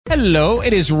Hello,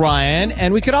 it is Ryan,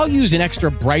 and we could all use an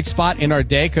extra bright spot in our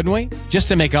day, couldn't we? Just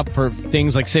to make up for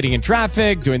things like sitting in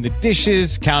traffic, doing the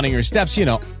dishes, counting your steps, you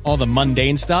know, all the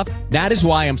mundane stuff. That is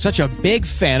why I'm such a big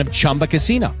fan of Chumba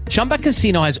Casino. Chumba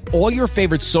Casino has all your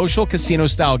favorite social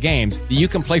casino-style games that you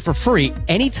can play for free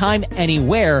anytime,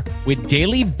 anywhere with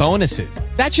daily bonuses.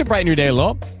 That should brighten your day a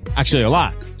little. Actually, a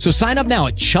lot. So sign up now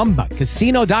at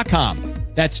ChumbaCasino.com.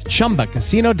 That's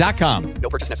ChumbaCasino.com. No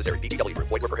purchase necessary. VGW Group.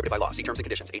 Void where prohibited by law. See terms and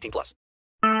conditions. 18+.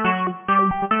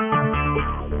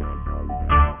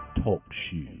 Talk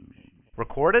shoes.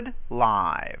 Recorded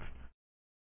live.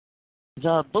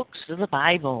 The books of the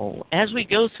Bible. As we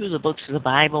go through the books of the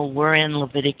Bible, we're in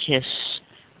Leviticus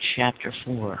chapter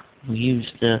 4. We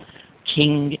use the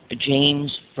King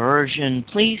James Version.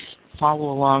 Please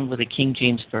follow along with the King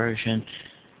James Version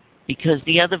because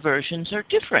the other versions are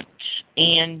different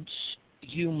and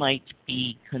you might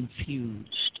be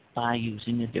confused by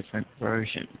using a different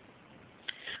version.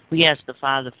 We ask the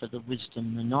Father for the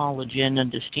wisdom, the knowledge, and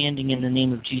understanding in the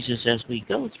name of Jesus as we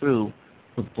go through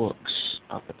the books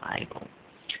of the Bible.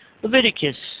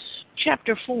 Leviticus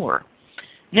chapter 4.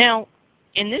 Now,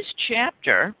 in this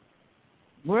chapter,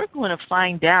 we're going to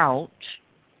find out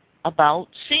about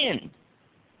sin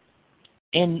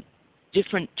and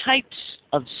different types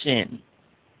of sin.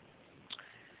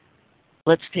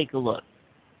 Let's take a look.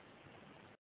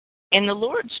 And the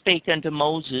Lord spake unto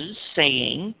Moses,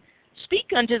 saying, Speak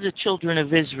unto the children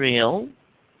of Israel,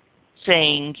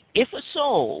 saying, If a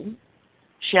soul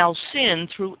shall sin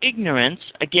through ignorance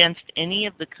against any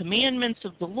of the commandments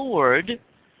of the Lord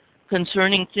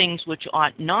concerning things which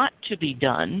ought not to be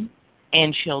done,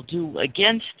 and shall do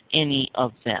against any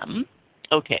of them.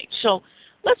 Okay, so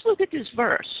let's look at this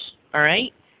verse, all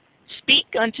right? Speak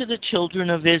unto the children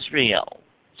of Israel,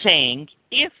 saying,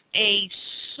 If a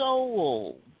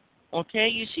soul... Okay,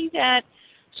 you see that?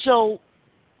 So,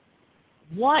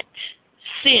 what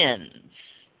sins?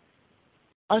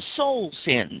 A soul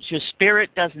sins. Your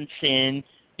spirit doesn't sin.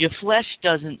 Your flesh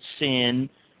doesn't sin.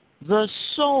 The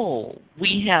soul.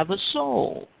 We have a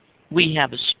soul. We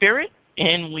have a spirit,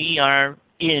 and we are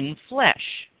in flesh.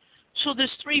 So there's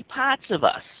three parts of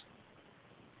us.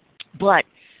 But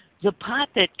the part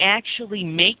that actually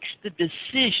makes the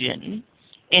decision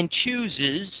and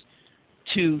chooses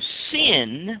to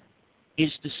sin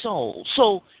is the soul.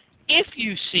 So if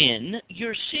you sin,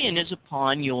 your sin is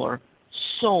upon your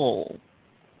soul.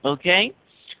 Okay?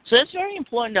 So that's very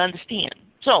important to understand.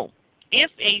 So, if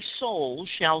a soul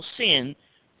shall sin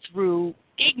through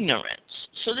ignorance.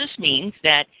 So this means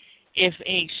that if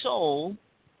a soul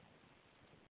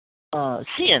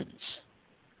sins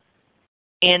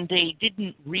and they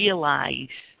didn't realize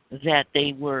that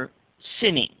they were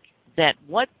sinning, that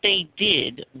what they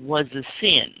did was a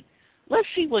sin. Let's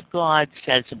see what God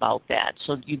says about that.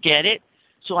 So you get it?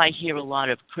 So I hear a lot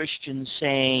of Christians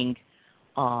saying,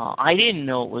 I didn't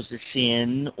know it was a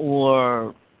sin,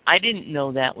 or I didn't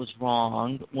know that was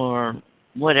wrong, or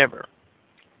whatever.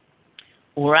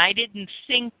 Or I didn't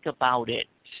think about it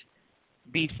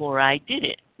before I did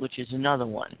it, which is another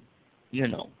one, you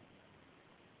know.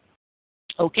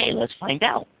 Okay, let's find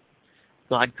out.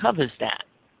 God covers that.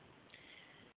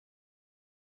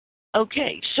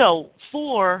 Okay, so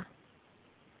for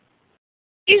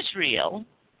Israel,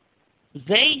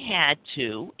 they had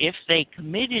to, if they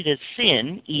committed a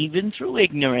sin, even through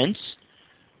ignorance,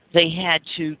 they had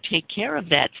to take care of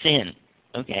that sin.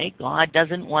 Okay? God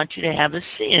doesn't want you to have a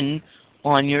sin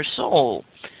on your soul.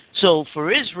 So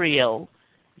for Israel,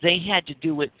 they had to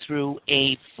do it through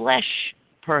a flesh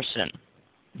person.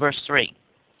 Verse 3.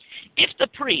 If the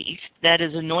priest that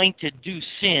is anointed do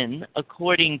sin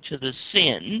according to the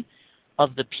sin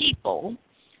of the people,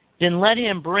 then let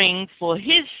him bring for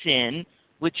his sin,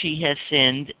 which he has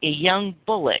sinned, a young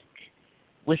bullock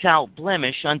without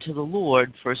blemish unto the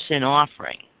Lord for a sin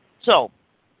offering. So,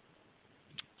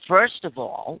 first of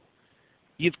all,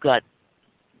 you've got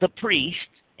the priest,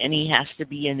 and he has to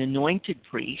be an anointed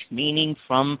priest, meaning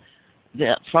from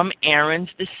Aaron's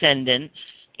descendants,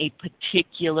 a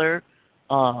particular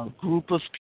group of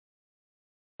people.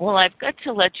 Well, I've got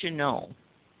to let you know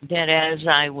that as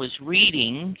I was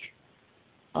reading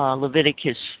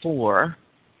Leviticus 4,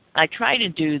 I try to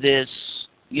do this,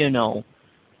 you know,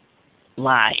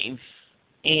 live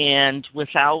and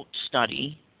without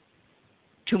study,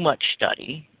 too much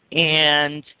study,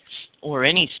 or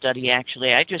any study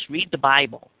actually. I just read the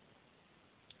Bible.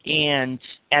 And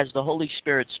as the Holy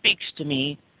Spirit speaks to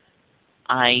me,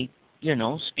 I,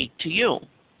 speak to you.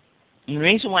 And the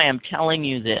reason why I'm telling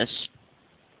you this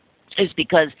is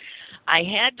because I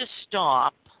had to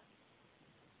stop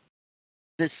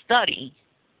the study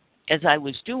as I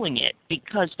was doing it,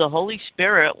 because the Holy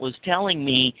Spirit was telling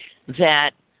me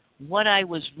that what I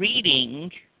was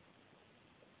reading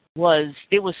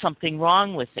there was something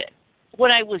wrong with it. What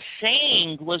I was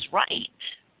saying was right,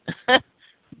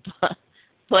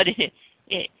 but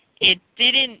it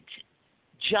didn't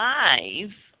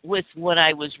jive with what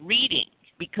I was reading,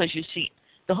 because you see,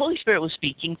 the Holy Spirit was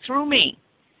speaking through me,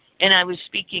 and I was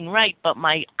speaking right, but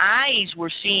my eyes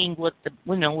were seeing what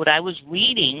I was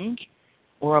reading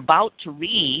or about to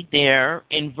read there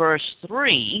in verse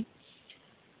 3,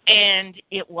 and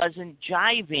it wasn't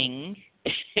jiving.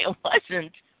 It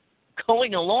wasn't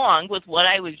going along with what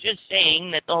I was just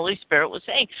saying that the Holy Spirit was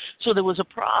saying. So there was a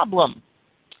problem.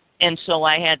 And so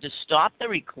I had to stop the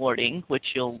recording, which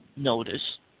you'll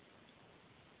notice.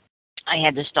 I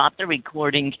had to stop the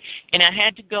recording, and I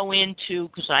had to go into,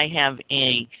 because I have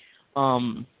a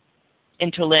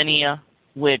interlinear,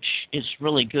 which is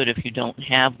really good if you don't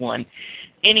have one.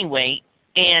 Anyway,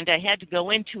 and I had to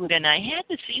go into it, and I had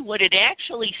to see what it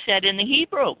actually said in the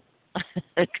Hebrew,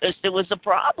 because there was a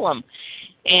problem.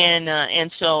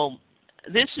 And so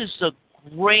this is a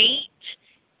great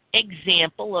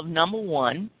example of, number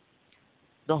one,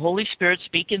 the Holy Spirit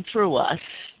speaking through us,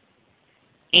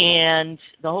 and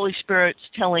the Holy Spirit's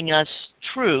telling us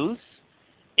truth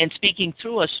and speaking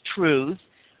through us truth,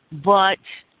 but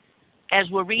as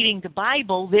we're reading the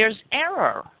Bible, there's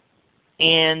error,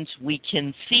 and we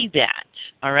can see that,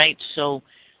 all right? So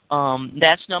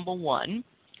that's number one.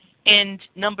 And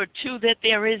number two, that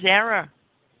there is error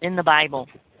in the Bible,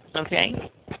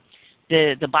 okay?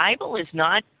 The Bible is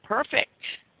not perfect,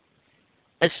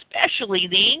 especially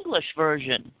the English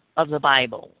version of the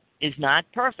Bible is not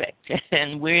perfect,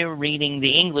 and we're reading the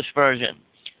English version.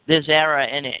 There's error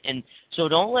in it, and so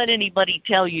don't let anybody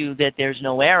tell you that there's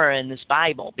no error in this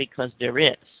Bible, because there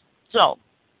is. So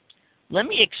let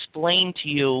me explain to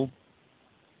you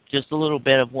just a little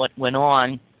bit of what went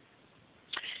on,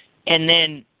 and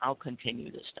then I'll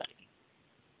continue the study.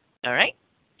 All right?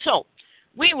 So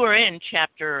we were in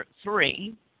chapter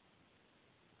 3,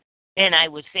 and I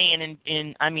was saying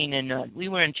we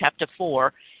were in chapter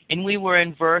 4, and we were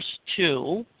in verse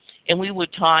 2, and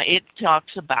it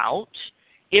talks about,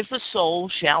 if a soul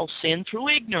shall sin through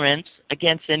ignorance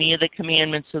against any of the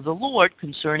commandments of the Lord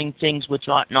concerning things which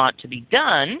ought not to be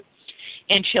done,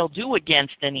 and shall do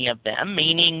against any of them,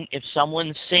 meaning if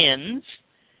someone sins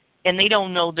and they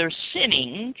don't know they're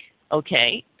sinning,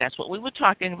 okay, that's what we were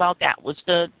talking about. That was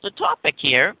the topic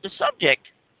here, the subject.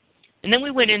 And then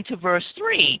we went into verse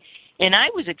 3, and I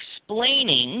was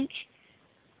explaining,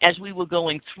 as we were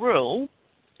going through,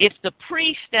 if the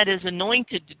priest that is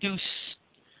anointed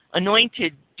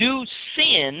do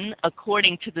sin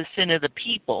according to the sin of the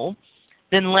people,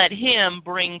 then let him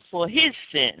bring for his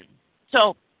sin.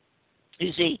 So,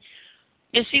 you see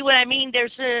what I mean?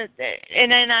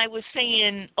 And then I was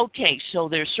saying, okay, so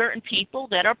there's certain people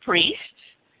that are priests,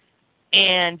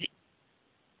 and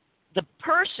the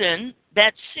person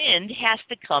that sinned has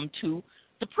to come to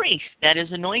the priest that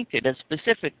is anointed, a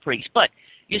specific priest. But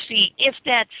you see, if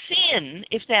that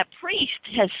priest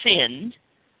has sinned,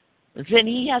 then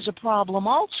he has a problem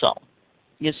also,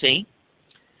 you see.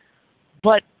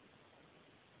 But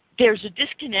there's a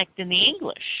disconnect in the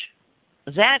English.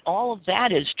 All of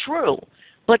that is true.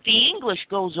 But the English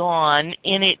goes on,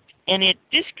 and it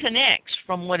disconnects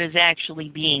from what is actually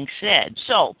being said.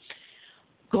 So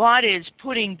God is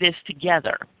putting this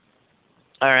together,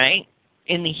 all right?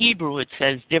 In the Hebrew, it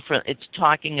says different. It's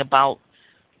talking about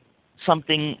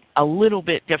something a little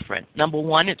bit different. Number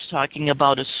one, it's talking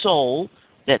about a soul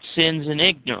that sins in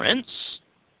ignorance.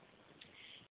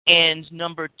 And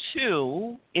number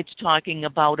two, it's talking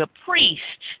about a priest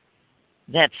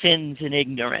that sins in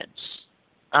ignorance.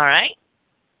 All right?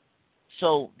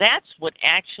 So that's what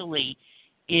actually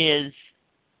is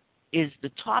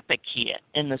the topic here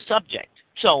and the subject.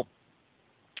 So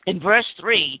in verse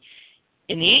 3,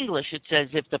 in the English, it says,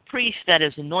 if the priest that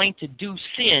is anointed do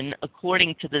sin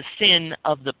according to the sin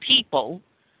of the people,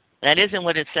 that isn't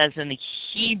what it says in the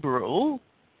Hebrew.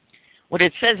 What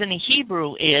it says in the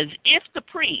Hebrew is, if the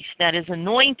priest that is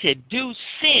anointed do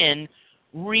sin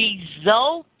resulting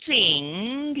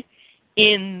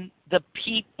in the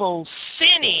people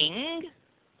sinning,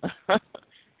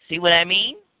 see what I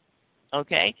mean?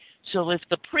 Okay? So if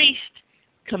the priest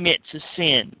commits a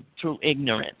sin through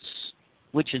ignorance,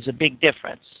 which is a big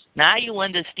difference. Now you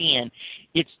understand,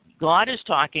 God is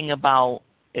talking about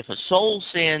if a soul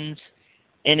sins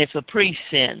and if a priest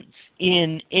sins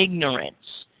in ignorance.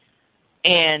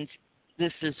 And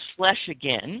this is flesh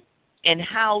again. And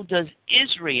how does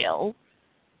Israel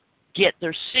get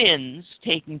their sins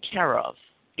taken care of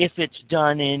if it's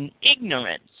done in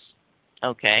ignorance?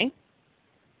 Okay?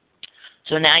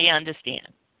 So now you understand.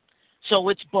 So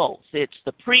it's both. It's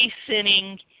the priest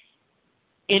sinning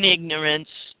in ignorance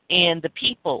and the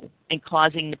people, and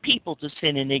causing the people to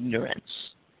sin in ignorance.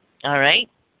 All right?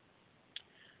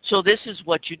 So this is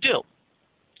what you do.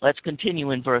 Let's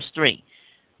continue in verse 3.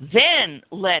 Then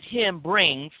let him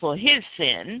bring for his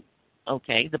sin,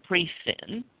 okay, the priest's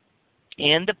sin,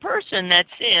 and the person that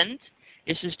sinned.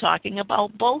 This is talking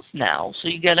about both now. So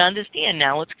you got to understand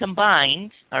now it's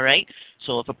combined, all right?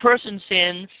 So if a person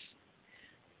sins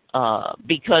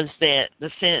because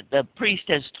the priest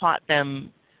has taught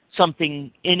them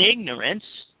something in ignorance,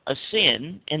 a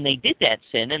sin, and they did that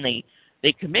sin, and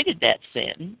they committed that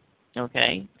sin,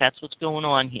 okay? That's what's going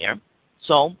on here.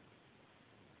 So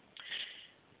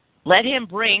let him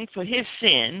bring for his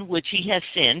sin, which he has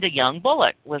sinned, a young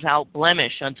bullock without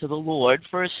blemish unto the Lord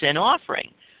for a sin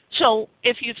offering. So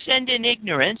if you've sinned in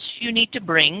ignorance, you need to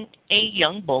bring a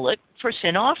young bullock for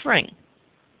sin offering.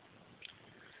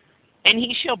 And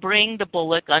he shall bring the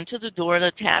bullock unto the door of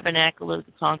the tabernacle of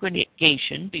the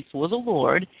congregation before the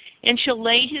Lord, and shall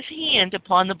lay his hand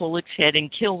upon the bullock's head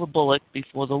and kill the bullock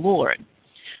before the Lord.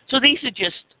 So these are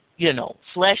just,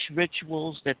 flesh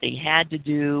rituals that they had to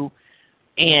do,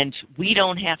 and we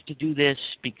don't have to do this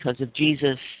because of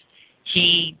Jesus.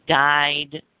 He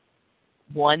died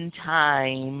one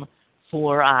time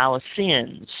for our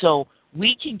sins. So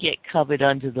we can get covered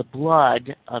under the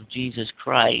blood of Jesus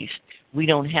Christ. We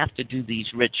don't have to do these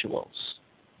rituals.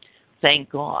 Thank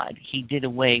God he did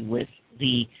away with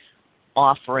the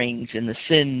offerings and the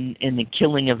sin and the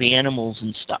killing of animals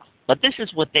and stuff. But this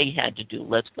is what they had to do.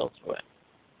 Let's go through it.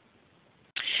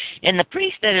 And the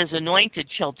priest that is anointed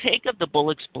shall take of the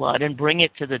bullock's blood and bring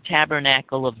it to the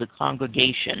tabernacle of the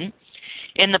congregation.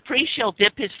 And the priest shall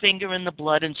dip his finger in the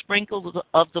blood and sprinkle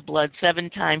of the blood 7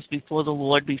 times before the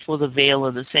Lord, before the veil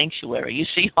of the sanctuary. You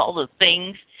see all the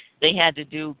things they had to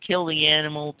do: kill the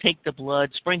animal, take the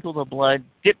blood, sprinkle the blood,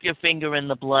 dip your finger in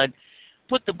the blood,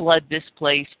 put the blood this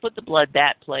place, put the blood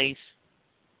that place.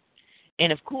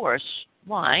 And of course,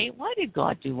 why? Why did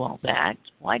God do all that?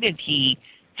 Why did he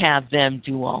have them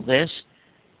do all this?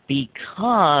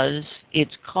 Because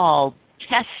it's called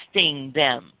testing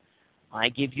them. I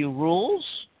give you rules,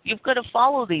 you've got to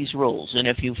follow these rules. And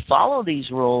if you follow these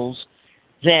rules,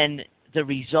 then the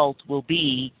result will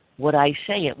be what I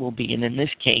say it will be. And in this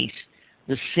case,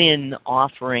 the sin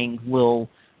offering will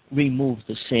remove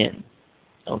the sin.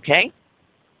 Okay?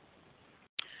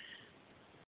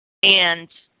 And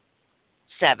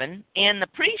 7, and the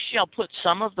priest shall put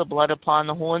some of the blood upon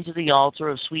the horns of the altar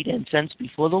of sweet incense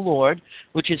before the Lord,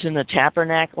 which is in the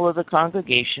tabernacle of the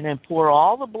congregation, and pour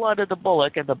all the blood of the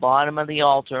bullock at the bottom of the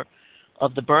altar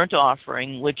of the burnt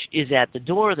offering, which is at the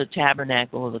door of the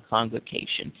tabernacle of the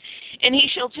congregation. And he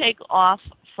shall take off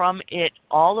from it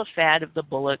all the fat of the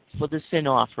bullock for the sin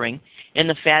offering, and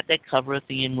the fat that covereth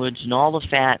the inwards, and all the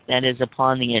fat that is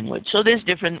upon the inwards. So there's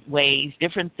different ways,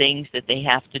 different things that they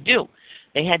have to do.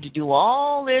 They had to do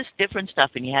all this different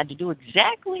stuff, and you had to do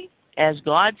exactly as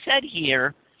God said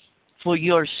here for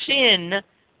your sin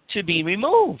to be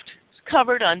removed. It's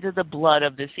covered under the blood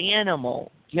of this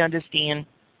animal. Do you understand?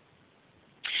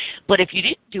 But if you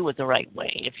didn't do it the right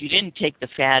way, if you didn't take the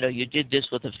fat, or you did this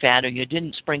with the fat, or you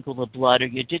didn't sprinkle the blood, or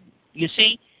you didn't, you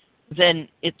see, then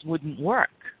it wouldn't work,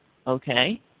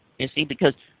 okay? You see,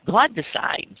 because God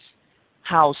decides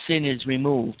how sin is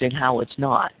removed and how it's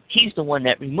not. He's the one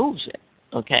that removes it.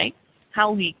 Okay,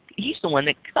 he's the one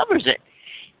that covers it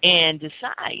and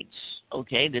decides,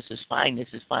 okay, this is fine, this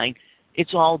is fine.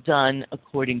 It's all done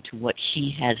according to what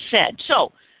he has said.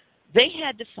 So they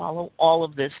had to follow all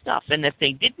of this stuff. And if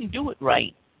they didn't do it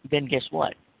right, then guess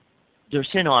what? Their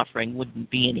sin offering wouldn't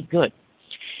be any good.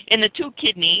 And the 2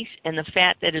 kidneys and the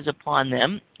fat that is upon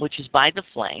them, which is by the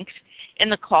flanks, and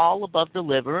the caul above the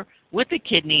liver, with the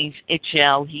kidneys it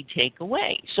shall he take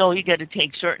away. So you got to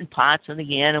take certain parts of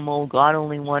the animal. God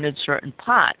only wanted certain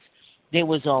parts. There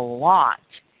was a lot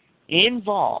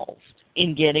involved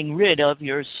in getting rid of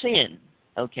your sin,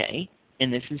 okay?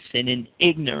 And this is sin in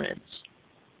ignorance.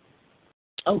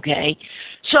 Okay?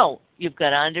 So you've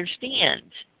got to understand,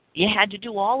 you had to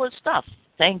do all this stuff.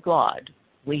 Thank God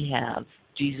we have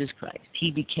Jesus Christ.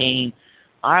 He became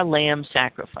our lamb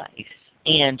sacrifice.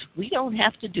 And we don't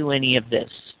have to do any of this.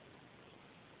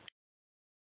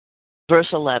 Verse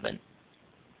 11.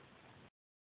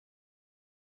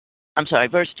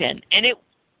 Verse 10. And it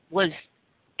was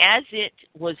as it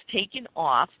was taken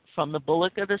off from the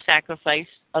bullock of the sacrifice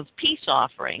of peace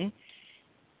offering,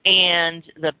 and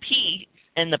the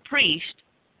priest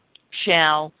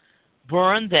shall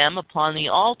burn them upon the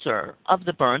altar of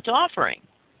the burnt offering.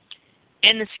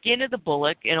 And the skin of the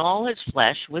bullock, and all his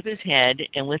flesh, with his head,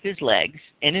 and with his legs,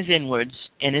 and his inwards,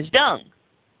 and his dung.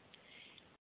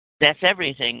 That's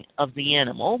everything of the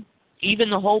animal. Even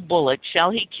the whole bullock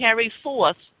shall he carry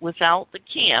forth without the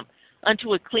camp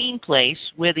unto a clean place,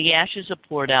 where the ashes are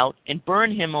poured out, and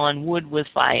burn him on wood with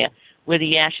fire. Where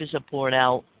the ashes are poured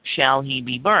out, shall he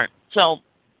be burnt. So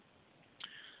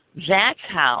that's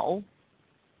how,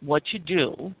 what you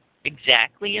do,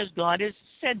 exactly as God has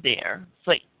said there,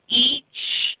 for each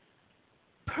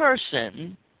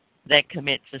person that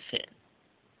commits a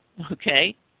sin.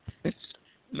 Okay?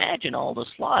 Imagine all the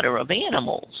slaughter of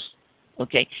animals.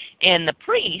 Okay? And the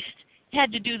priest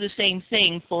had to do the same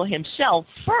thing for himself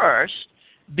first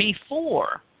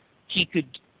before he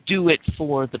could do it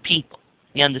for the people.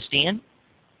 You understand?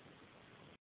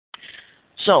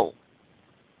 So,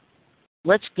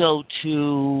 let's go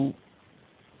to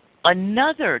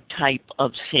another type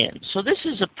of sin. So this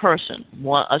is a person,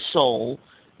 a soul,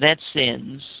 that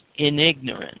sins in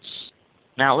ignorance.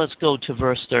 Now let's go to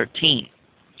verse 13.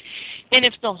 And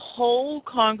if the whole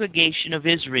congregation of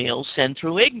Israel sin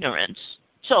through ignorance,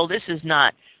 so this is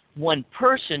not one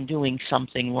person doing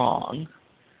something wrong,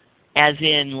 as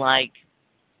in like,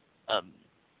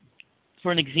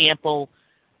 for an example,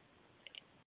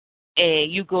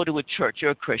 you go to a church,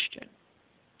 you're a Christian,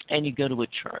 and you go to a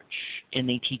church, and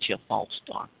they teach you a false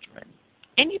doctrine,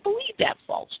 and you believe that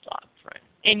false doctrine,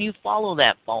 and you follow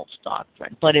that false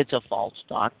doctrine, but it's a false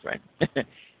doctrine.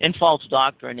 And false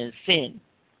doctrine is sin,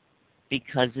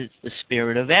 because it's the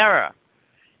spirit of error.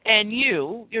 And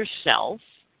you, yourself,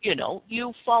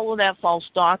 you follow that false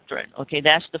doctrine. Okay,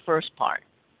 that's the first part.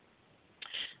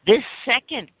 This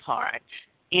second part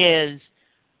is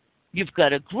you've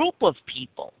got a group of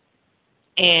people,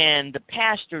 and the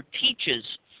pastor teaches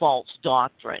false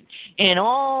doctrine, and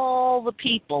all the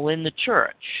people in the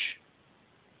church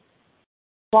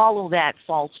follow that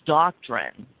false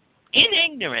doctrine in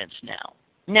ignorance now.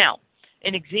 Now,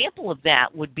 an example of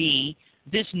that would be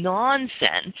this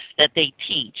nonsense that they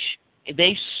teach,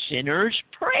 the sinner's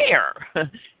prayer.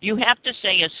 You have to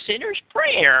say a sinner's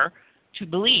prayer to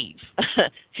believe.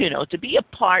 To be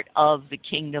a part of the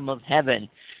kingdom of heaven,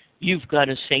 you've got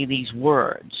to say these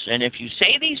words. And if you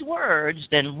say these words,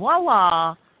 then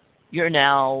voila, you're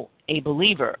now a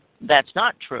believer. That's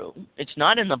not true. It's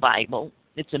not in the Bible.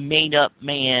 It's a made-up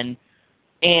man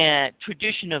and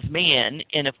tradition of man,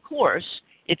 and of course,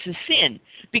 it's a sin.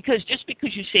 Because just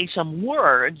because you say some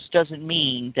words doesn't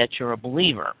mean that you're a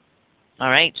believer. All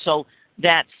right? So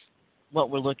that's what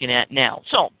we're looking at now.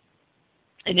 So,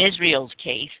 in Israel's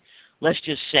case, let's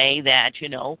just say that,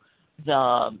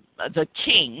 the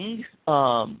king,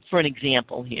 for an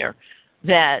example here,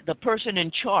 that the person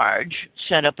in charge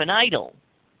set up an idol,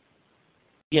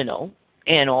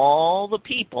 and all the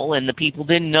people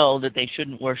didn't know that they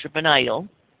shouldn't worship an idol,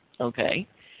 okay?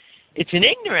 It's an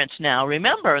ignorance now.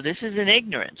 Remember, this is an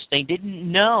ignorance. They didn't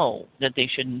know that they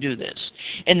shouldn't do this.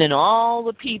 And then all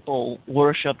the people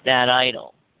worship that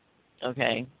idol,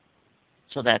 okay?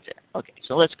 So that's it. Okay,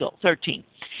 so let's go. 13.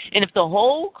 And if the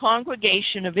whole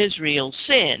congregation of Israel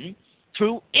sin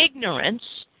through ignorance,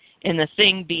 and the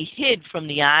thing be hid from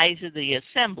the eyes of the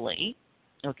assembly,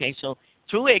 okay, so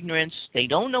through ignorance, they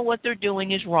don't know what they're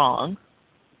doing is wrong,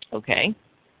 okay,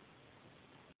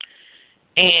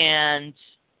 and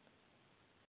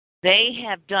they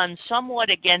have done somewhat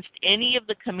against any of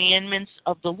the commandments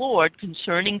of the Lord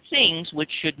concerning things which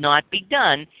should not be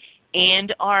done,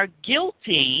 and are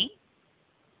guilty.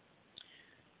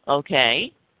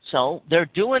 Okay, so they're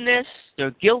doing this,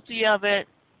 they're guilty of it.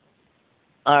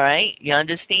 All right, you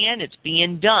understand? It's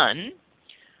being done.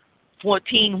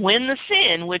 14, when the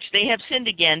sin which they have sinned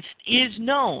against is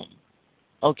known.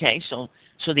 Okay, so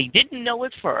they didn't know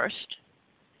it first,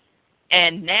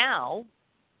 and now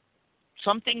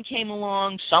something came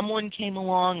along, someone came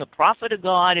along, a prophet of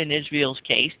God in Israel's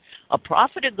case, a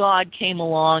prophet of God came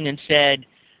along and said,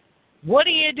 what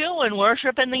are you doing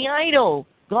worshiping the idol?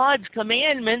 God's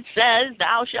commandment says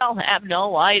thou shalt have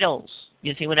no idols.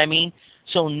 You see what I mean?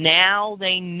 So now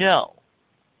they know.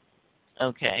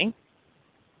 Okay?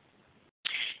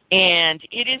 And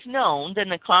it is known that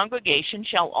the congregation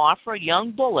shall offer a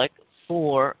young bullock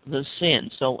for the sin.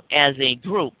 So as a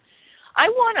group. I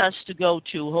want us to go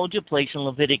to, hold your place in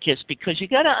Leviticus, because you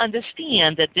got to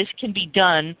understand that this can be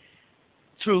done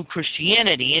through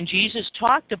Christianity, and Jesus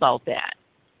talked about that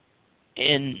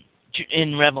in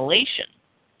Revelation.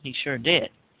 He sure did.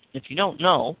 If you don't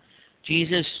know,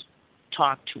 Jesus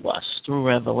talked to us through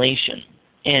Revelation,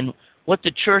 and what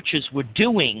the churches were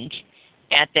doing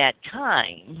at that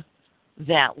time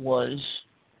that was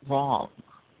wrong,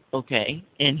 okay?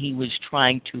 And he was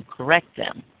trying to correct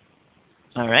them,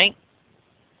 all right?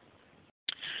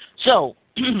 So,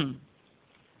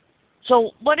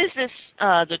 so what is this,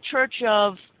 the Church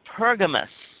of Pergamos?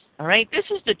 All right, this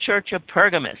is the Church of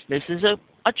Pergamos. This is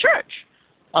a church,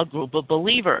 a group of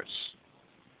believers.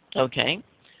 Okay,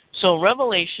 so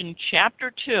Revelation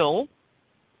chapter 2,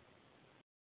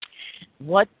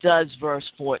 what does verse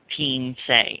 14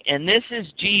 say? And this is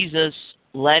Jesus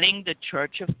letting the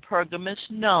Church of Pergamos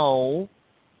know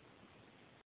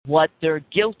what they're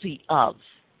guilty of.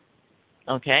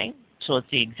 Okay, so it's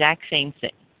the exact same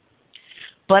thing.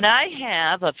 But I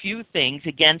have a few things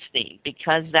against thee,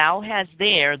 because thou hast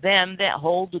there them that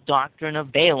hold the doctrine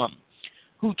of Balaam,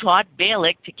 who taught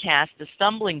Balak to cast a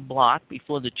stumbling block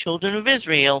before the children of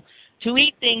Israel, to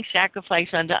eat things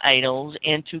sacrificed unto idols,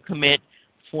 and to commit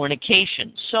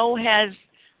fornication. So hast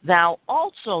thou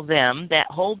also them that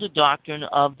hold the doctrine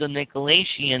of the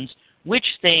Nicolaitans, which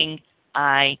thing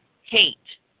I hate.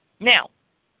 Now,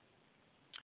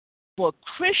 for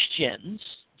Christians,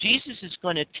 Jesus is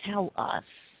going to tell us,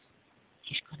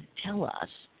 he's going to tell us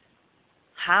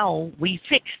how we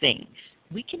fix things.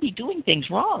 We can be doing things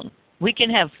wrong. We can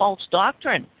have false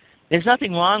doctrine. There's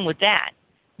nothing wrong with that,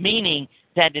 meaning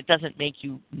that it doesn't make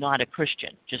you not a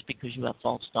Christian just because you have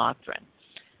false doctrine.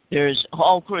 There's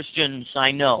all Christians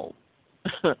I know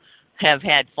have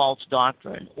had false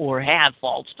doctrine or have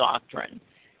false doctrine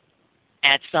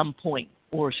at some point,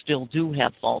 or still do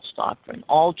have false doctrine.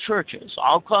 All churches,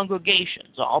 all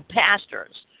congregations, all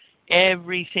pastors,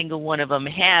 every single one of them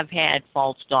have had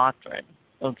false doctrine,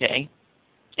 okay,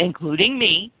 including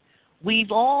me.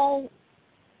 We've all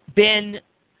been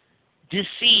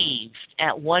deceived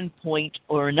at one point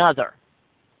or another,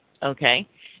 okay?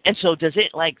 And so does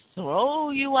it like throw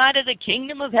you out of the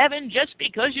kingdom of heaven just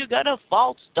because you got a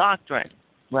false doctrine?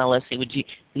 Well, let's see what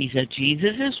these are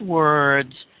Jesus'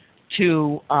 words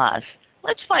to us.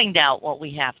 Let's find out what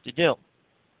we have to do.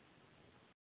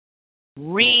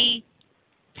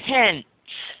 Repent.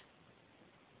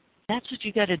 That's what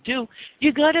you got to do.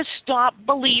 You got to stop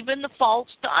believing the false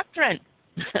doctrine.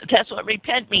 That's what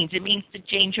repent means. It means to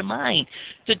change your mind,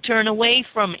 to turn away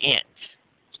from it,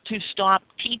 to stop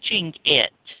teaching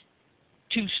it,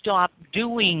 to stop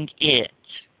doing it.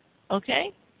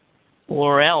 Okay?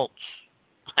 Or else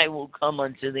I will come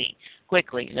unto thee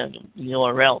quickly,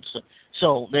 or else.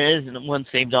 So there isn't one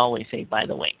saved, always saved, by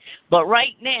the way. But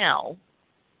right now,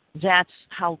 that's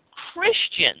how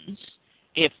Christians,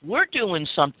 if we're doing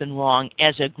something wrong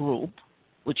as a group,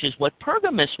 which is what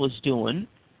Pergamos was doing,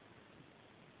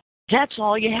 that's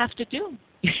all you have to do.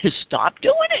 Stop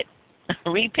doing it.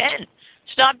 Repent.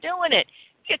 Stop doing it.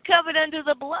 You're covered under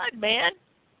the blood, man.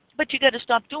 But you got to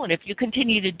stop doing it. If you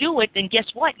continue to do it, then guess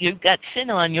what? You've got sin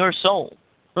on your soul,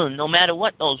 no matter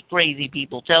what those crazy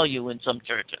people tell you in some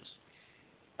churches.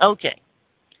 Okay,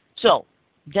 so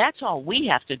that's all we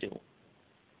have to do.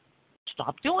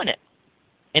 Stop doing it.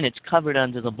 And it's covered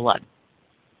under the blood.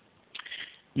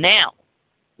 Now,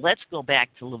 let's go back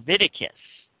to Leviticus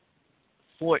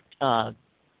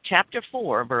chapter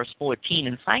 4, verse 14,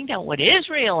 and find out what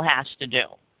Israel has to do.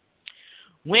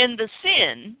 When the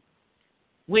sin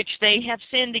which they have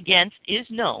sinned against is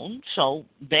known, so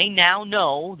they now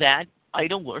know that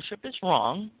idol worship is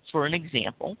wrong, for an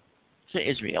example, to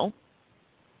Israel,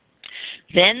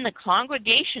 then the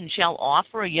congregation shall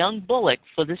offer a young bullock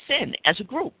for the sin as a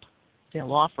group.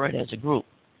 They'll offer it as a group.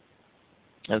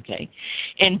 Okay.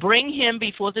 And bring him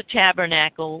before the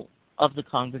tabernacle of the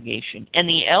congregation. And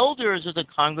the elders of the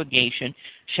congregation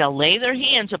shall lay their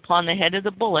hands upon the head of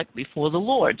the bullock before the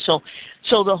Lord. So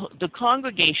the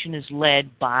congregation is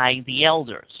led by the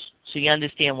elders. So you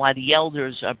understand why the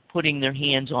elders are putting their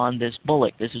hands on this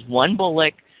bullock. This is one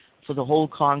bullock for the whole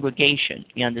congregation,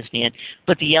 you understand?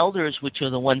 But the elders, which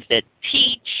are the ones that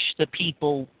teach the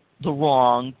people the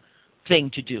wrong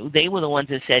thing to do, they were the ones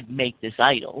that said, make this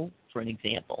idol, for an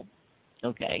example.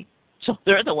 Okay? So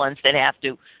they're the ones that have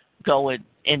to go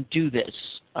and do this,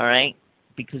 all right?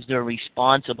 Because they're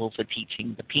responsible for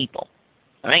teaching the people,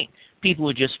 all right? People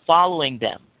are just following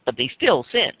them, but they still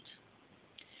sinned.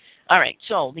 All right,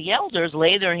 so the elders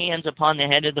lay their hands upon the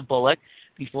head of the bullock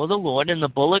before the Lord, and the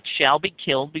bullock shall be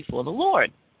killed before the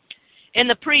Lord. And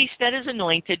the priest that is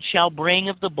anointed shall bring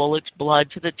of the bullock's blood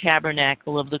to the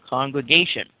tabernacle of the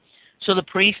congregation. So the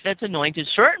priest that's anointed,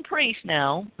 certain priests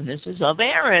now, and this is of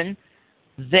Aaron,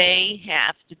 they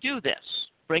have to do this,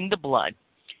 bring the blood.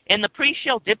 And the priest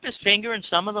shall dip his finger in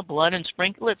some of the blood and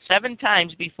sprinkle it 7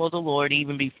 times before the Lord,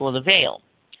 even before the veil.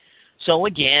 So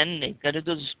again, they've got to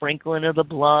do the sprinkling of the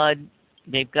blood.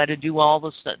 They've got to do all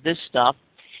this stuff.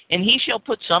 And he shall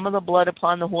put some of the blood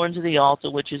upon the horns of the altar,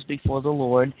 which is before the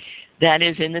Lord, that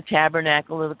is in the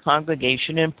tabernacle of the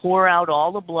congregation, and pour out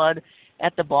all the blood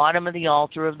at the bottom of the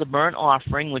altar of the burnt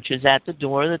offering, which is at the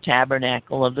door of the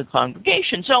tabernacle of the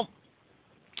congregation. So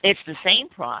it's the same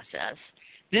process.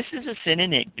 This is a sin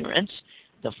in ignorance.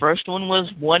 The first one was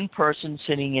one person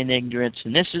sinning in ignorance,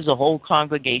 and this is a whole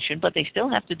congregation, but they still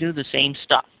have to do the same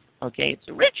stuff. Okay, it's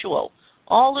a ritual.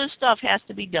 All this stuff has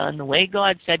to be done the way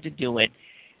God said to do it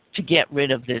to get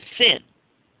rid of this sin.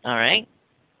 All right?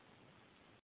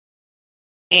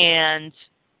 And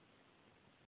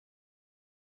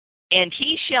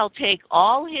he shall take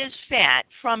all his fat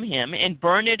from him and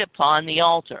burn it upon the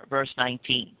altar. Verse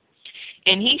 19.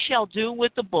 And he shall do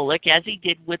with the bullock as he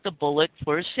did with the bullock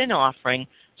for a sin offering,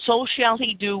 so shall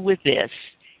he do with this.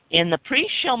 And the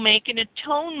priest shall make an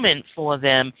atonement for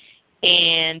them,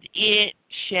 and it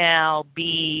shall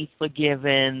be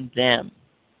forgiven them.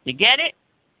 You get it?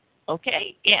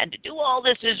 Okay? Yeah, to do all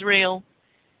this, Israel,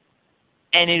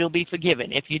 and it'll be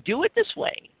forgiven. If you do it this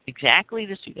way, exactly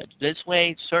this, you got to do this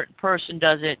way, certain person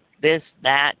does it, this,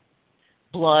 that,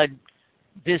 blood,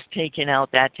 this taken out,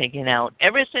 that taken out.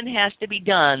 Everything has to be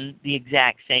done the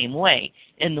exact same way,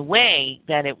 in the way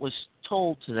that it was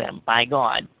told to them by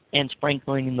God, and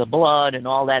sprinkling the blood and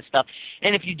all that stuff.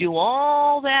 And if you do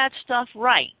all that stuff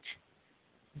right,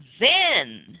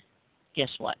 then, guess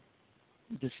what?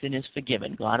 The sin is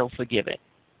forgiven. God will forgive it.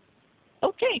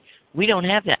 Okay, we don't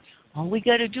have that. All we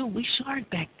got to do, we saw it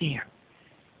back there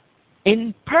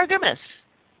in Pergamos.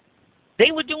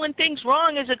 They were doing things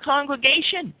wrong as a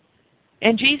congregation.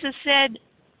 And Jesus said,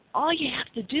 all you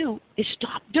have to do is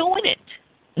stop doing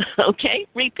it. Okay?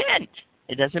 Repent.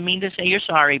 It doesn't mean to say you're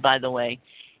sorry, by the way.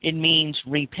 It means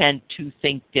repent, to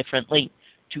think differently,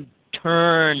 to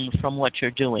turn from what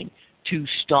you're doing, to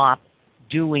stop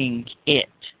doing it.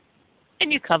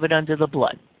 And you're covered under the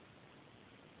blood.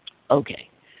 Okay.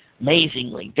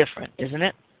 Amazingly different, isn't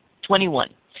it? 21.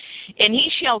 And he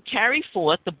shall carry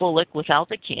forth the bullock without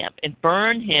the camp, and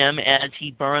burn him as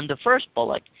he burned the first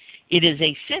bullock. It is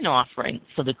a sin offering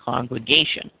for the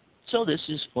congregation. So this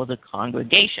is for the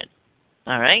congregation.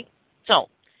 All right? So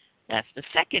that's the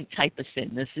second type of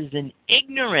sin. This is an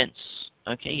ignorance.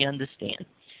 Okay, you understand.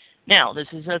 Now, this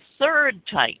is a third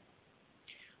type.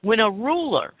 When a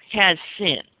ruler has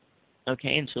sin,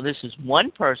 okay, and so this is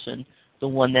one person, the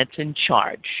one that's in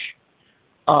charge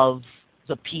of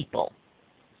the people,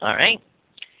 all right,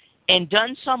 and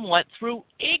done somewhat through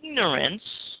ignorance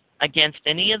against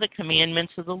any of the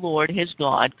commandments of the Lord his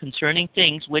God concerning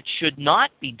things which should not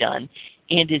be done,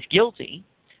 and is guilty.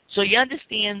 So you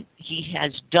understand, he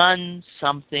has done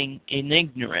something in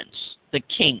ignorance, the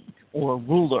king or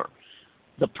ruler,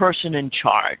 the person in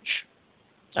charge.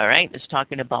 All right, it's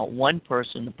talking about one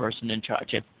person, the person in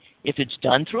charge. If it's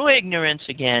done through ignorance,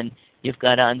 again, you've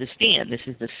got to understand this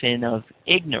is the sin of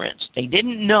ignorance. They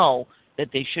didn't know that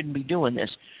they shouldn't be doing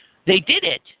this. They did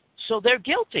it, so they're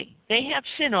guilty. They have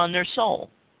sin on their soul.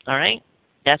 All right?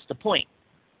 That's the point.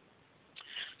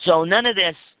 So none of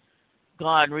this,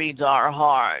 God reads our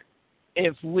heart.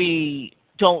 If we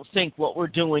don't think what we're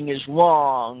doing is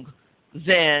wrong,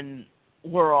 then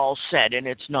we're all set and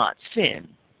it's not sin.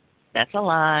 That's a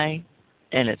lie,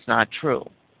 and it's not true.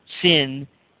 Sin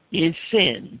is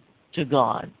sin to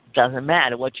God. Doesn't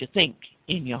matter what you think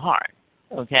in your heart,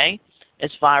 okay?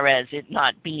 As far as it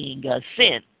not being a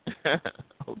sin,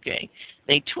 okay?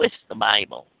 They twist the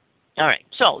Bible. All right,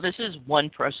 so this is one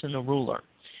person, a ruler.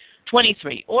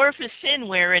 23, or if a sin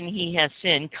wherein he has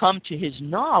sinned come to his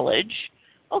knowledge,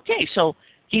 okay, so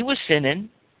he was sinning,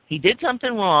 he did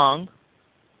something wrong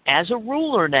as a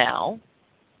ruler now,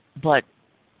 but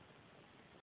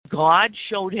God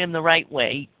showed him the right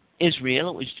way.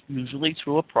 Israel, it was usually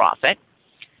through a prophet,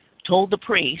 told the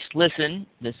priest, listen,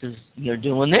 you're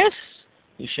doing this,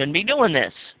 you shouldn't be doing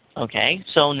this. Okay,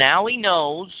 so now he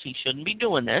knows he shouldn't be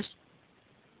doing this.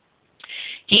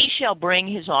 He shall bring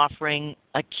his offering,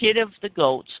 a kid of the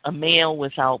goats, a male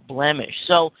without blemish.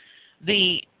 So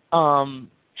the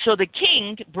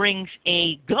king brings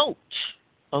a goat.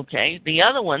 Okay, the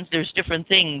other ones, there's different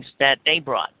things that they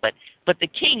brought, but the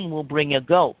king will bring a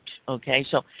goat. Okay,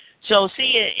 so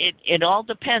see, it all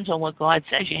depends on what God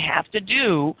says you have to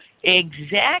do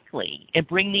exactly, and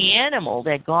bring the animal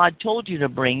that God told you to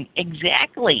bring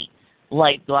exactly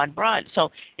like God brought. So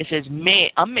it says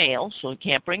a male, so it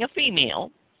can't bring a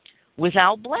female,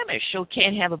 without blemish. So it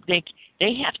can't have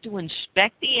they have to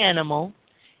inspect the animal,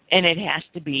 and it has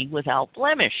to be without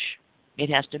blemish. It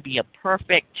has to be a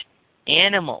perfect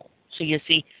animal. So you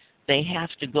see, they have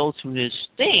to go through this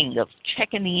thing of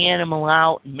checking the animal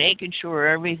out, making sure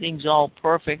everything's all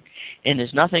perfect and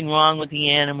there's nothing wrong with the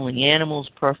animal's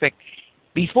perfect,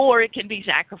 before it can be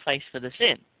sacrificed for the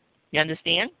sin. You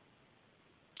understand?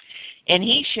 And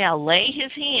he shall lay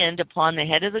his hand upon the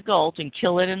head of the goat and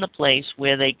kill it in the place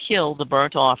where they kill the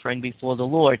burnt offering before the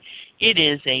Lord. It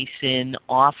is a sin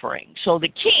offering. So the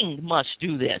king must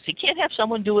do this. He can't have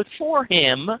someone do it for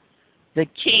him. The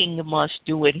king must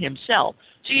do it himself.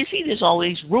 So you see, there's all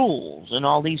these rules and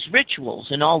all these rituals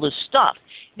and all this stuff.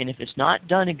 And if it's not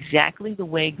done exactly the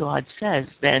way God says,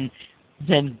 then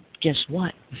guess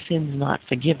what? The sin's not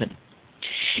forgiven.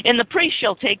 And the priest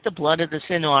shall take the blood of the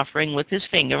sin offering with his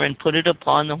finger and put it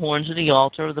upon the horns of the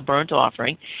altar of the burnt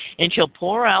offering, and shall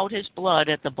pour out his blood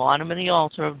at the bottom of the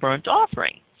altar of burnt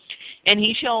offering. And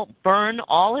he shall burn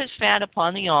all his fat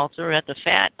upon the altar at the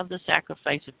fat of the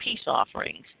sacrifice of peace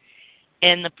offerings.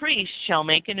 And the priest shall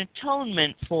make an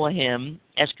atonement for him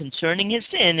as concerning his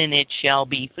sin, and it shall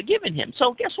be forgiven him.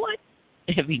 So guess what?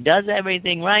 If he does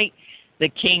everything right, the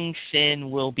king's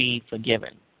sin will be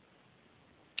forgiven.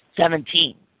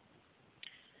 17.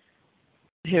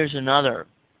 Here's another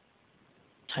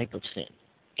type of sin.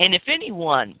 And if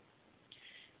anyone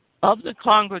of the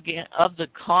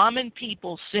common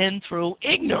people sin through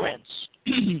ignorance,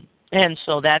 and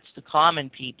so that's the common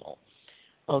people.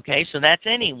 Okay, so that's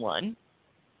anyone.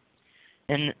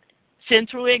 And sin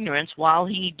through ignorance, while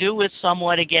he doeth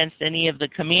somewhat against any of the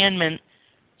commandments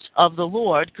of the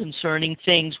Lord concerning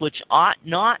things which ought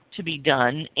not to be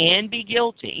done, and be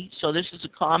guilty. So this is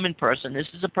a common person. This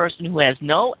is a person who has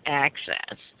no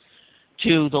access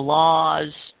to the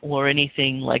laws or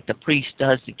anything like the priest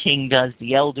does, the king does,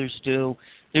 the elders do.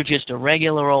 They're just a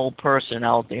regular old person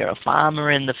out there, a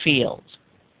farmer in the fields.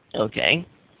 Okay?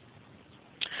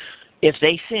 If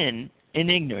they sin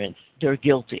in ignorance, they're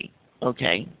guilty.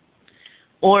 Okay?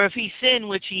 Or if he sin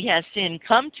which he has sinned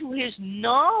come to his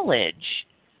knowledge,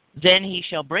 then he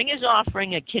shall bring his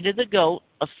offering, a kid of the goat,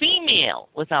 a female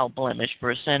without blemish,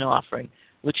 for a sin offering,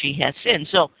 which he has sinned.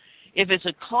 So if it's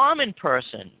a common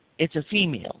person, it's a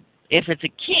female. If it's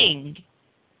a king,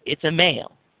 it's a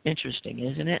male. Interesting,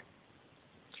 isn't it?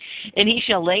 And he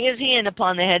shall lay his hand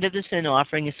upon the head of the sin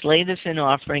offering and slay the sin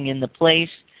offering in the place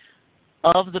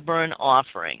of the burnt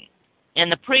offering. And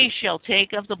the priest shall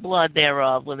take of the blood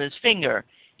thereof with his finger,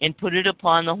 and put it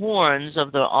upon the horns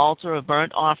of the altar of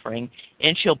burnt offering,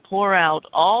 and shall pour out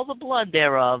all the blood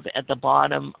thereof at the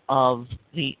bottom of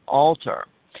the altar.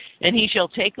 And he shall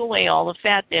take away all the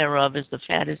fat thereof, as the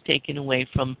fat is taken away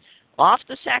from off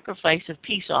the sacrifice of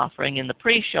peace offering, and the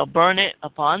priest shall burn it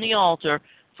upon the altar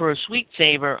for a sweet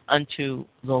savor unto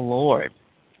the Lord.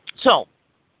 So,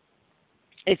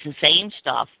 it's the same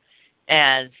stuff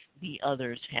as the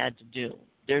others had to do.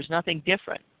 There's nothing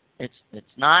different. It's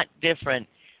not different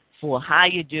for how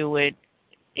you do it,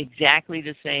 exactly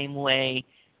the same way,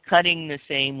 cutting the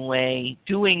same way,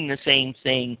 doing the same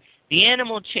thing. The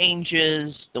animal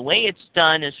changes, the way it's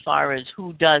done as far as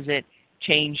who does it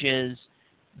changes,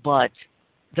 but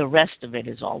the rest of it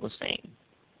is all the same.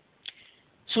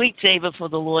 Sweet savor for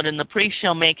the Lord, and the priest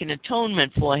shall make an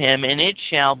atonement for him, and it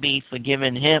shall be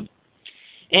forgiven him.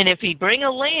 And if he bring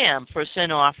a lamb for sin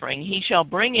offering, he shall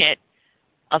bring it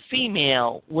a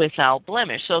female without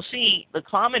blemish. So see, the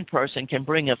common person can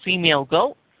bring a female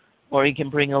goat, or he can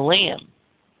bring a lamb.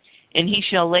 And he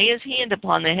shall lay his hand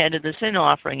upon the head of the sin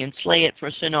offering, and slay it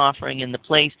for sin offering in the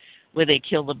place where they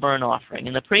kill the burnt offering.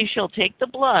 And the priest shall take the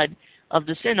blood of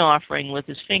the sin offering with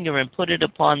his finger, and put it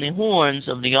upon the horns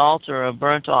of the altar of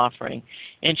burnt offering,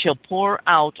 and shall pour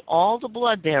out all the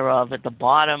blood thereof at the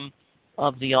bottom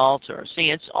of the altar. See,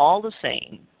 it's all the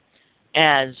same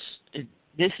as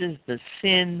this is the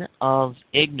sin of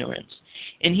ignorance.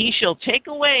 And he shall take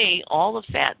away all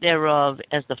the fat thereof,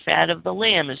 as the fat of the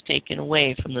lamb is taken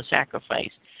away from the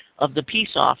sacrifice of the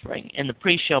peace offering. And the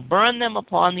priest shall burn them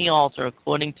upon the altar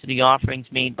according to the offerings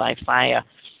made by fire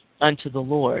unto the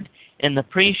Lord. And the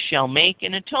priest shall make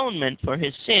an atonement for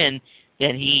his sin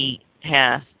that he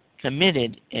hath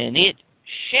committed, and it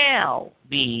shall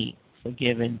be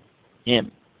forgiven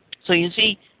him. So you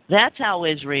see, that's how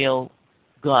Israel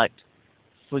got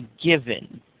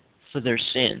forgiven for their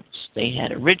sins. They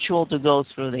had a ritual to go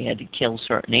through. They had to kill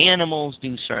certain animals,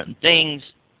 do certain things.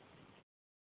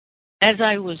 As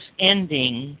I was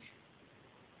ending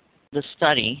the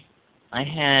study, I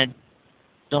had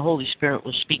the Holy Spirit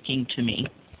was speaking to me,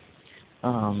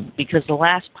 because the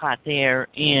last part there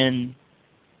in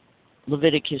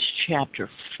Leviticus chapter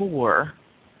 4,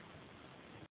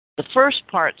 the first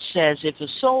part says, if a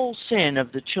soul sin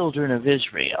of the children of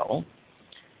Israel,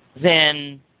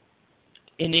 then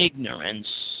in ignorance,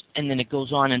 and then it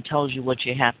goes on and tells you what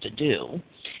you have to do.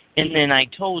 And then I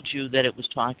told you that it was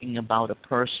talking about a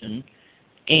person,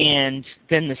 and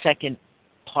then the second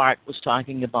part was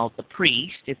talking about the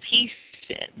priest. If he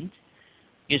sinned,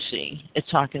 you see, it's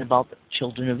talking about the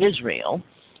children of Israel.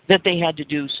 that they had to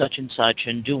do such and such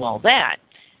and do all that.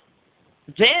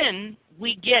 Then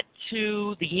we get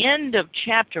to the end of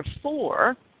chapter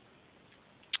 4,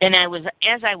 and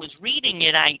as I was reading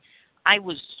it, I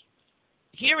was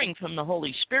hearing from the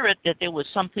Holy Spirit that there was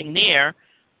something there,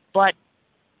 but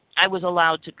I was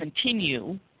allowed to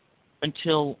continue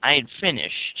until I had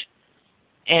finished.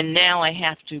 And now I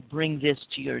have to bring this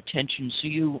to your attention so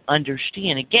you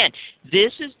understand. Again,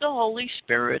 this is the Holy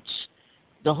Spirit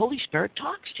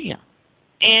talks to you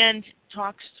and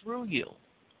talks through you.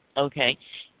 Okay?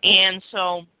 And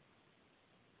so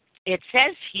it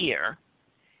says here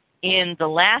in the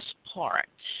last part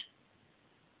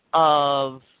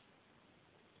of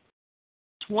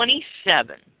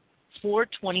 427,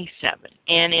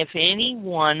 and if any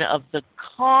one of the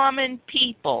common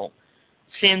people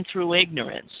sin through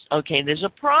ignorance. Okay, there's a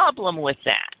problem with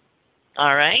that.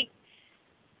 All right?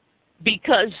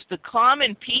 Because the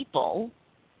common people,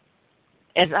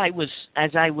 as I was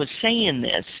saying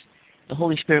this, the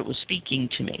Holy Spirit was speaking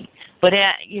to me. But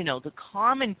the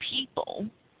common people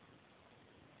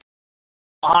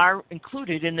are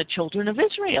included in the children of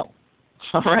Israel.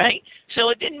 All right? So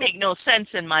it didn't make no sense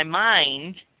in my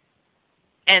mind.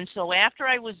 And so after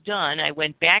I was done, I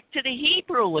went back to the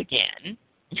Hebrew again.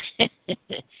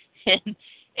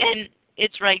 and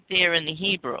it's right there in the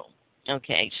Hebrew.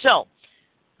 Okay, so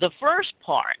the first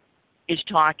part is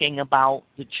talking about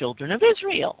the children of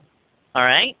Israel. All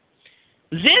right?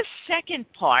 This second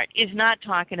part is not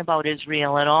talking about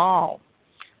Israel at all.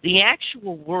 The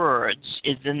actual words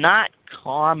is the not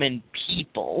common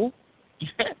people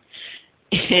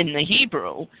in the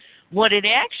Hebrew. What it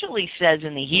actually says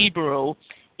in the Hebrew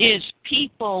is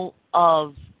people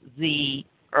of the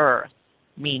earth,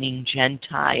 meaning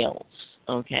Gentiles.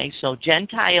 Okay, so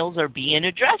Gentiles are being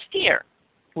addressed here,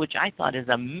 which I thought is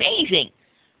amazing.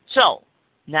 So,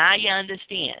 now you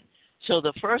understand. So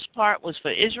the first part was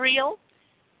for Israel,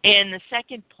 and the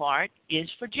second part is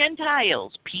for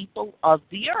Gentiles, people of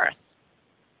the earth,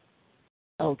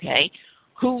 okay,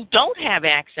 who don't have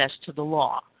access to the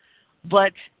law.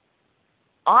 But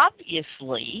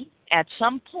obviously, at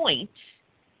some point,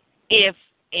 if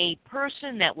a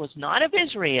person that was not of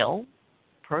Israel,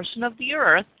 person of the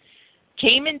earth,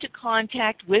 came into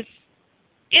contact with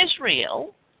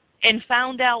Israel and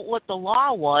found out what the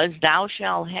law was, thou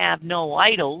shalt have no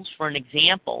idols, for an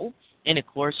example, and of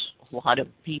course, a lot of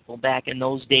people back in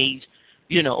those days,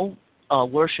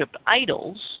 worshipped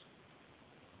idols,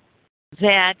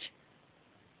 that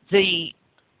the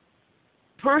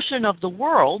person of the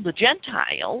world, the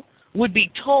Gentile, would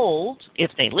be told,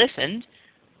 if they listened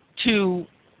to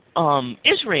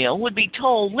Israel, would be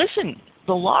told, listen,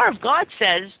 the law of God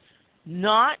says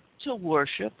not to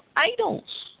worship idols.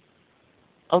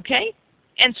 Okay?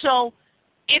 And so,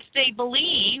 if they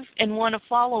believe and want to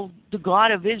follow the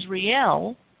God of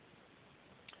Israel,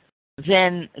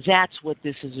 then that's what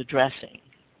this is addressing.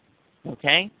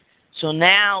 Okay? So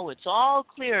now it's all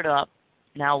cleared up.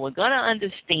 Now we're going to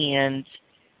understand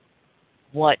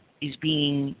what is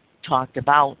being talked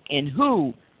about and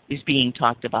who is being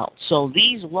talked about. So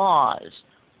these laws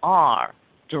are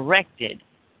directed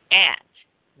at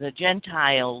the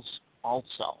Gentiles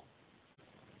also.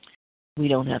 We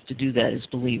don't have to do that as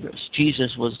believers.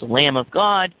 Jesus was the Lamb of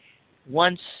God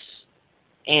once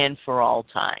and for all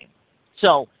time.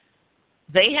 So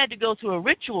they had to go through a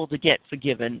ritual to get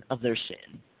forgiven of their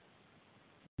sin.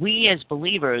 We as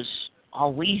believers,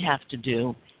 all we have to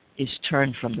do is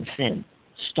turn from the sin.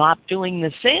 Stop doing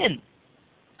the sin.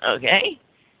 Okay?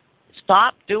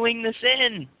 Stop doing the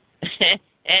sin.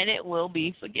 And it will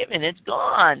be forgiven. It's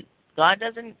gone. God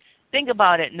doesn't think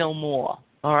about it no more.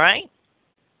 All right?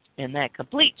 And that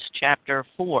completes chapter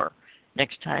 4.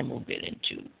 Next time we'll get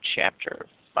into chapter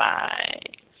 5.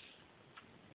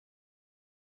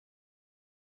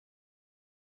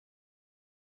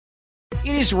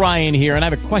 It is Ryan here, and I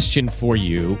have a question for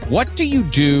you. What do you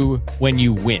do when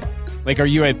you win? Like, are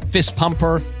you a fist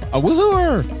pumper, a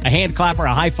woohooer, a hand clapper,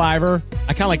 a high fiver?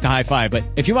 I kind of like the high five, but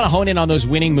if you want to hone in on those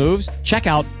winning moves, check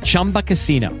out Chumba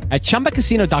Casino. At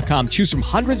ChumbaCasino.com, choose from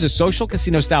hundreds of social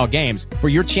casino-style games for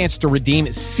your chance to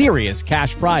redeem serious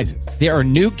cash prizes. There are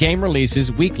new game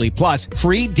releases weekly, plus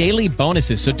free daily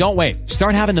bonuses, so don't wait.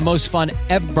 Start having the most fun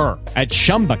ever at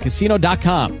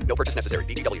ChumbaCasino.com. No purchase necessary.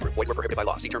 VGW Group. Void where prohibited by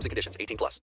law. See terms and conditions. 18+.